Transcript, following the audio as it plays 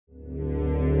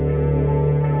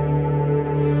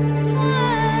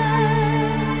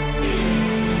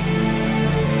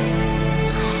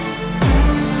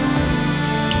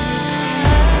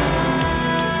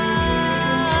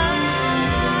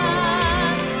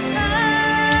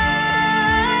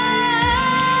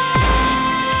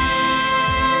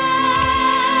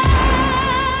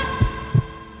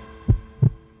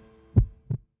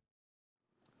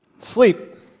Sleep.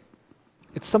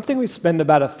 It's something we spend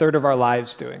about a third of our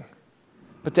lives doing.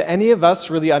 But do any of us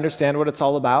really understand what it's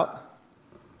all about?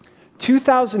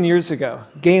 2,000 years ago,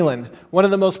 Galen, one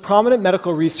of the most prominent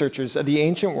medical researchers of the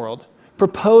ancient world,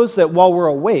 proposed that while we're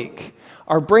awake,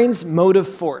 our brain's motive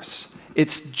force,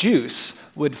 its juice,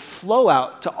 would flow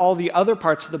out to all the other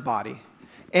parts of the body,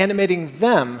 animating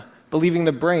them, believing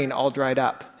the brain all dried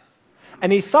up.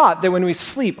 And he thought that when we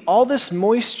sleep, all this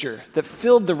moisture that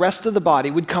filled the rest of the body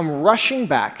would come rushing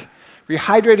back,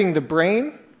 rehydrating the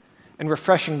brain and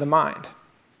refreshing the mind.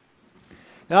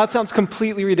 Now that sounds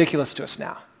completely ridiculous to us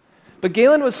now. But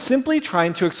Galen was simply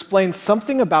trying to explain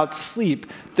something about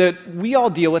sleep that we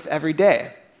all deal with every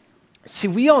day. See,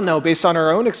 we all know based on our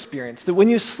own experience that when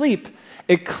you sleep,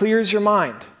 it clears your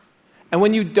mind. And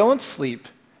when you don't sleep,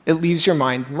 it leaves your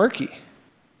mind murky.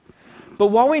 But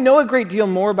while we know a great deal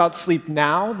more about sleep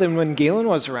now than when Galen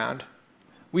was around,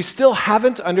 we still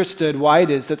haven't understood why it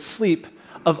is that sleep,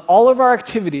 of all of our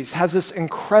activities, has this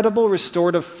incredible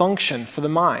restorative function for the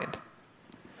mind.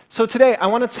 So today, I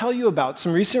want to tell you about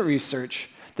some recent research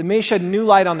that may shed new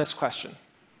light on this question.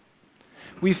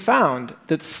 We found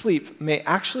that sleep may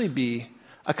actually be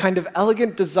a kind of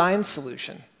elegant design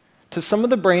solution to some of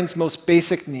the brain's most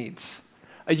basic needs,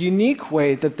 a unique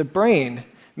way that the brain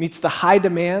meets the high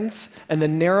demands and the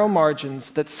narrow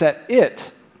margins that set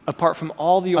it apart from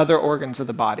all the other organs of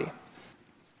the body.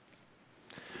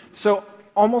 So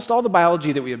almost all the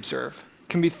biology that we observe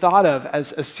can be thought of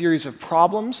as a series of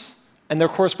problems and their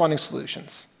corresponding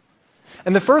solutions.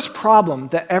 And the first problem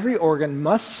that every organ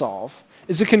must solve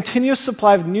is a continuous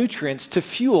supply of nutrients to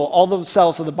fuel all the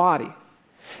cells of the body.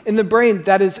 In the brain,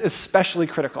 that is especially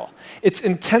critical. Its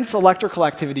intense electrical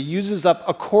activity uses up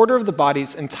a quarter of the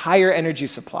body's entire energy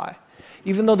supply,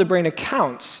 even though the brain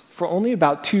accounts for only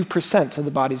about 2% of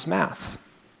the body's mass.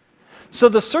 So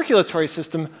the circulatory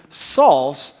system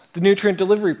solves the nutrient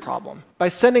delivery problem by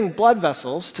sending blood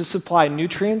vessels to supply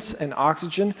nutrients and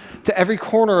oxygen to every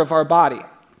corner of our body.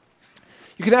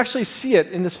 You can actually see it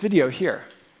in this video here.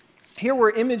 Here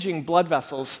we're imaging blood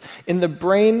vessels in the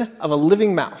brain of a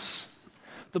living mouse.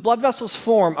 The blood vessels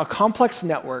form a complex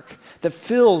network that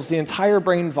fills the entire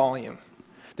brain volume.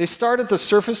 They start at the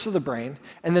surface of the brain,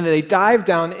 and then they dive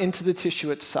down into the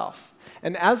tissue itself.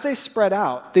 And as they spread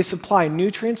out, they supply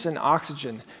nutrients and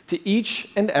oxygen to each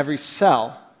and every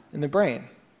cell in the brain.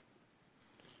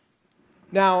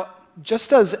 Now,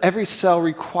 just as every cell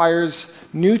requires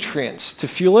nutrients to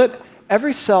fuel it,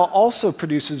 every cell also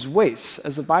produces waste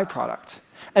as a byproduct.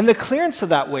 And the clearance of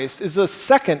that waste is a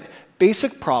second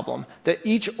basic problem that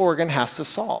each organ has to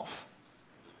solve.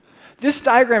 This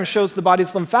diagram shows the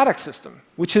body's lymphatic system,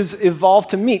 which has evolved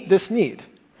to meet this need.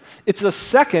 It's a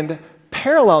second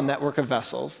parallel network of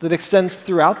vessels that extends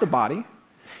throughout the body.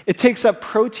 It takes up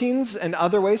proteins and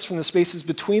other waste from the spaces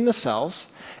between the cells.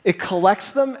 It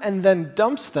collects them and then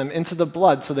dumps them into the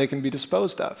blood so they can be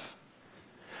disposed of.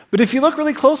 But if you look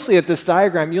really closely at this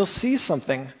diagram, you'll see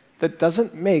something that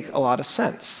doesn't make a lot of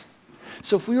sense.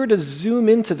 So if we were to zoom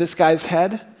into this guy's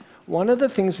head, one of the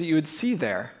things that you would see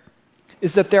there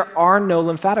is that there are no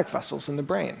lymphatic vessels in the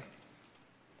brain.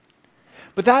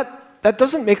 But that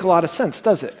doesn't make a lot of sense,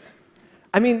 does it?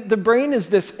 I mean, the brain is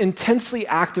this intensely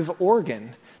active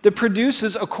organ that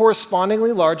produces a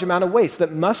correspondingly large amount of waste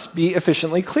that must be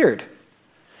efficiently cleared.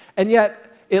 And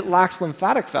yet, it lacks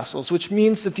lymphatic vessels, which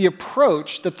means that the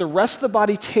approach that the rest of the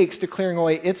body takes to clearing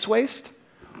away its waste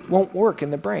won't work in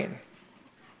the brain.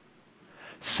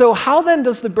 So how then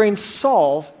does the brain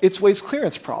solve its waste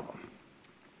clearance problem?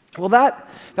 Well,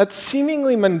 that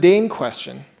seemingly mundane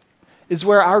question is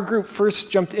where our group first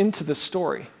jumped into the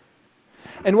story.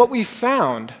 And what we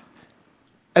found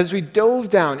as we dove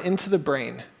down into the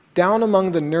brain, down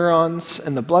among the neurons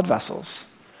and the blood vessels,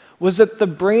 was that the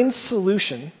brain's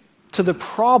solution to the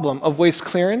problem of waste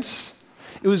clearance,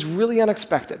 it was really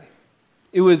unexpected.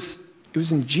 It was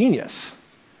ingenious,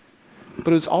 but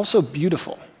it was also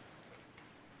beautiful.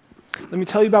 Let me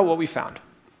tell you about what we found.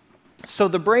 So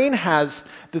the brain has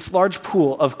this large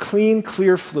pool of clean,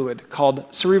 clear fluid called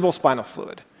cerebral spinal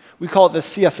fluid. We call it the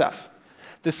CSF.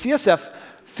 The CSF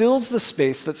fills the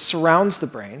space that surrounds the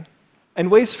brain, and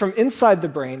waste from inside the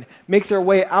brain make their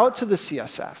way out to the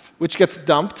CSF, which gets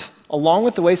dumped along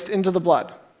with the waste into the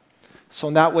blood. So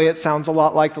in that way, it sounds a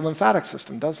lot like the lymphatic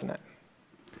system, doesn't it?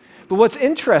 But what's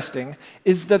interesting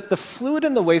is that the fluid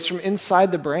and the waste from inside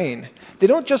the brain, they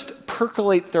don't just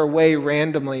percolate their way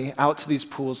randomly out to these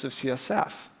pools of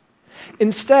CSF.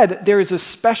 Instead, there is a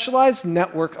specialized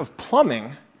network of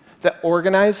plumbing that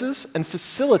organizes and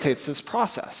facilitates this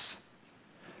process.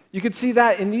 You can see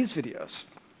that in these videos.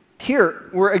 Here,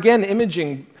 we're again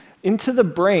imaging into the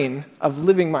brain of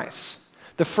living mice.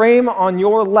 The frame on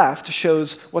your left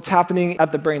shows what's happening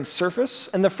at the brain's surface,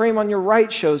 and the frame on your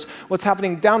right shows what's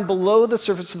happening down below the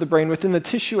surface of the brain within the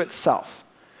tissue itself.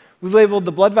 We've labeled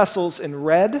the blood vessels in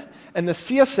red, and the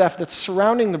CSF that's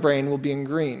surrounding the brain will be in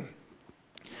green.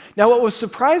 Now, what was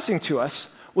surprising to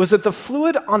us was that the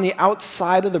fluid on the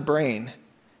outside of the brain,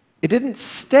 it didn't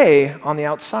stay on the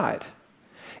outside.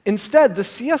 Instead, the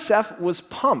CSF was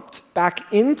pumped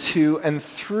back into and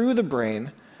through the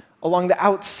brain along the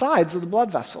outsides of the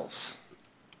blood vessels.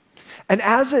 And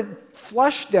as it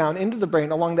flushed down into the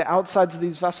brain along the outsides of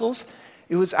these vessels,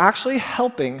 it was actually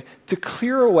helping to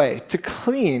clear away, to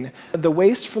clean the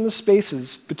waste from the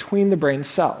spaces between the brain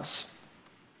cells.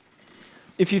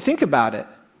 If you think about it,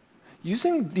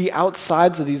 using the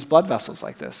outsides of these blood vessels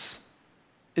like this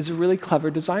is a really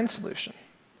clever design solution.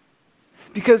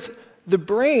 Because the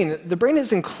brain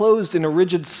is enclosed in a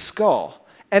rigid skull,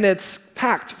 and it's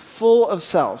packed full of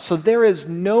cells. So there is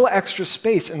no extra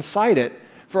space inside it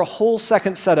for a whole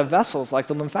second set of vessels like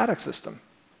the lymphatic system.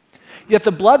 Yet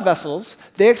the blood vessels,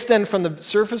 they extend from the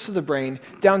surface of the brain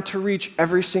down to reach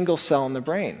every single cell in the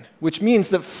brain, which means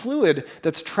that fluid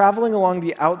that's traveling along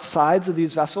the outsides of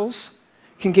these vessels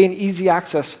can gain easy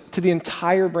access to the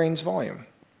entire brain's volume.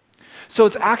 So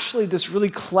it's actually this really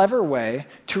clever way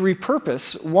to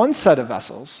repurpose one set of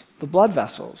vessels, the blood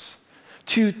vessels,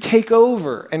 to take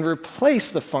over and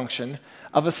replace the function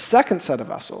of a second set of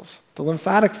vessels, the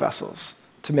lymphatic vessels,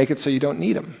 to make it so you don't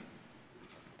need them.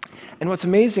 And what's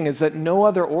amazing is that no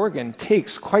other organ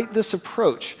takes quite this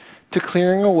approach to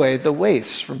clearing away the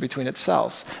waste from between its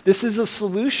cells. This is a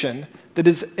solution that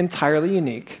is entirely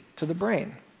unique to the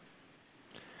brain.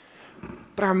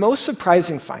 But our most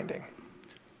surprising finding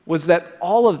was that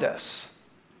all of this,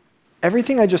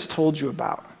 everything I just told you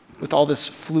about, with all this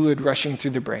fluid rushing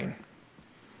through the brain,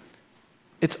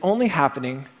 it's only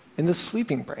happening in the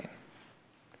sleeping brain.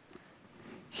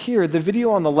 Here, the video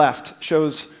on the left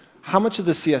shows how much of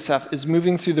the CSF is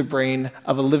moving through the brain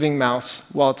of a living mouse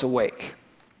while it's awake.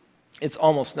 It's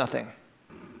almost nothing.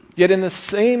 Yet in the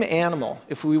same animal,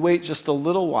 if we wait just a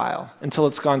little while until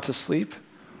it's gone to sleep,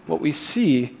 what we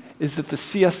see is that the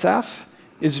CSF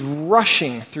is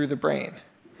rushing through the brain.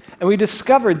 And we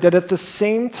discovered that at the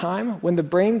same time, when the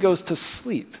brain goes to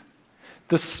sleep,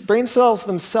 the brain cells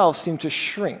themselves seem to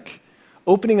shrink,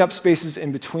 opening up spaces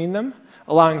in between them,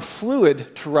 allowing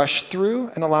fluid to rush through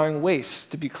and allowing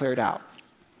waste to be cleared out.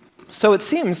 So it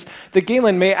seems that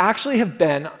Galen may actually have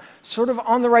been sort of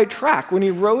on the right track when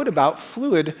he wrote about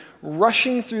fluid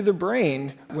rushing through the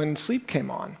brain when sleep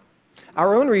came on.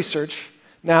 Our own research,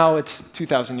 now it's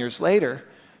 2,000 years later,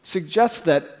 suggests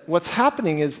that what's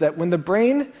happening is that when the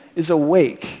brain is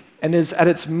awake and is at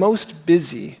its most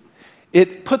busy,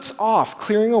 it puts off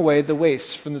clearing away the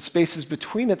waste from the spaces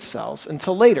between its cells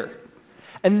until later.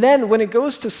 And then when it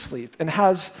goes to sleep and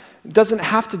doesn't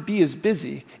have to be as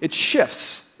busy, it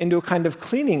shifts into a kind of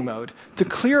cleaning mode to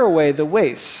clear away the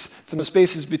waste from the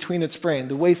spaces between its brain,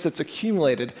 the waste that's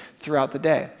accumulated throughout the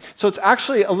day. So it's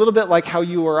actually a little bit like how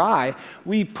you or I,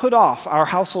 we put off our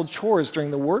household chores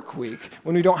during the work week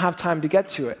when we don't have time to get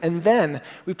to it. And then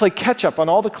we play catch up on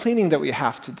all the cleaning that we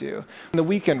have to do when the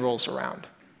weekend rolls around.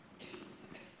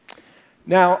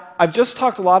 Now, I've just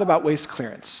talked a lot about waste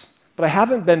clearance, but I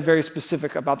haven't been very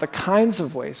specific about the kinds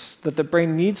of waste that the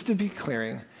brain needs to be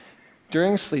clearing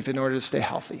during sleep in order to stay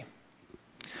healthy.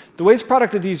 The waste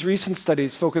product that these recent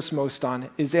studies focus most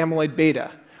on is amyloid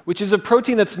beta, which is a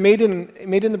protein that's made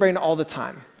in the brain all the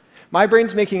time. My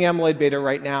brain's making amyloid beta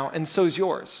right now, and so is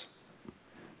yours.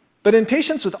 But in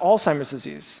patients with Alzheimer's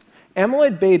disease,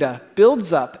 amyloid beta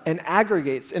builds up and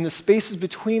aggregates in the spaces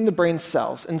between the brain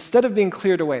cells instead of being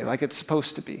cleared away like it's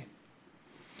supposed to be.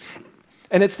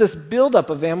 And it's this buildup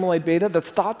of amyloid beta that's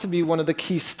thought to be one of the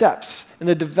key steps in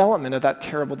the development of that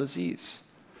terrible disease.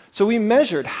 So we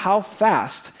measured how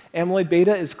fast amyloid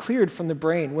beta is cleared from the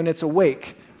brain when it's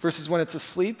awake versus when it's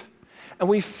asleep, and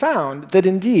we found that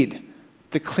indeed,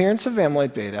 the clearance of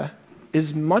amyloid beta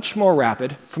is much more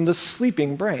rapid from the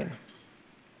sleeping brain.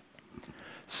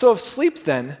 So if sleep,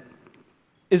 then,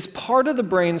 is part of the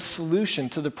brain's solution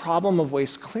to the problem of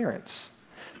waste clearance,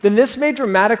 then this may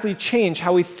dramatically change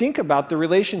how we think about the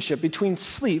relationship between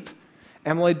sleep,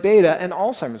 amyloid beta, and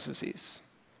Alzheimer's disease.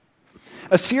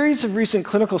 A series of recent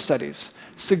clinical studies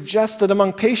suggests that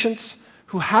among patients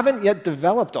who haven't yet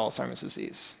developed Alzheimer's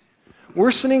disease,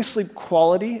 worsening sleep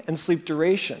quality and sleep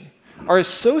duration are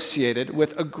associated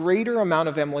with a greater amount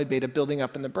of amyloid beta building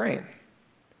up in the brain.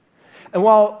 And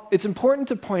while it's important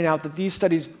to point out that these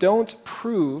studies don't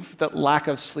prove that lack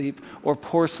of sleep or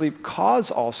poor sleep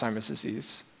cause Alzheimer's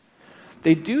disease,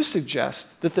 they do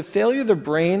suggest that the failure of the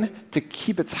brain to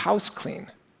keep its house clean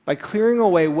by clearing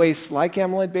away waste like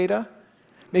amyloid beta,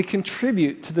 may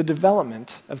contribute to the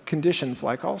development of conditions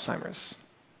like Alzheimer's.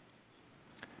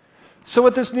 So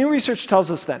what this new research tells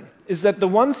us then is that the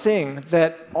one thing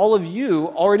that all of you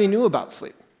already knew about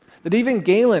sleep, that even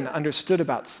Galen understood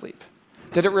about sleep,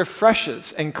 that it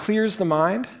refreshes and clears the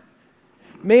mind,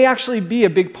 may actually be a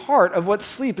big part of what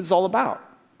sleep is all about.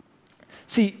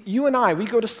 See, you and I, we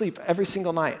go to sleep every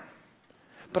single night,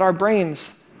 but our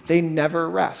brains, they never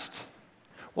rest.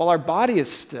 While our body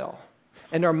is still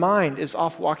and our mind is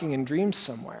off walking in dreams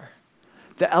somewhere,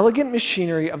 the elegant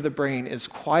machinery of the brain is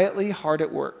quietly hard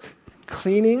at work,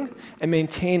 cleaning and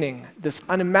maintaining this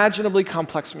unimaginably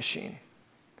complex machine.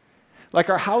 Like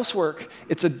our housework,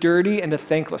 it's a dirty and a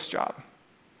thankless job,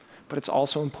 but it's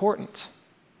also important.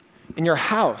 In your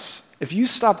house, if you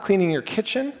stop cleaning your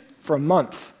kitchen for a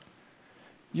month,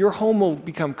 your home will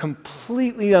become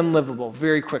completely unlivable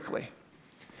very quickly.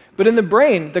 But in the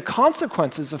brain, the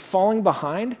consequences of falling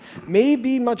behind may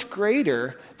be much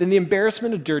greater than the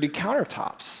embarrassment of dirty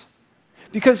countertops.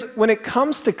 Because when it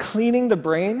comes to cleaning the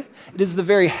brain, it is the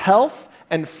very health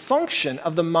and function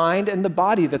of the mind and the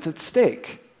body that's at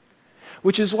stake.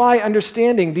 Which is why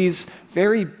understanding these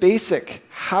very basic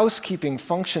housekeeping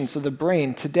functions of the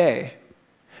brain today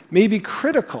may be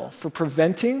critical for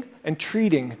preventing and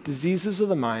treating diseases of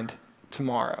the mind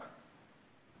tomorrow.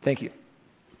 Thank you.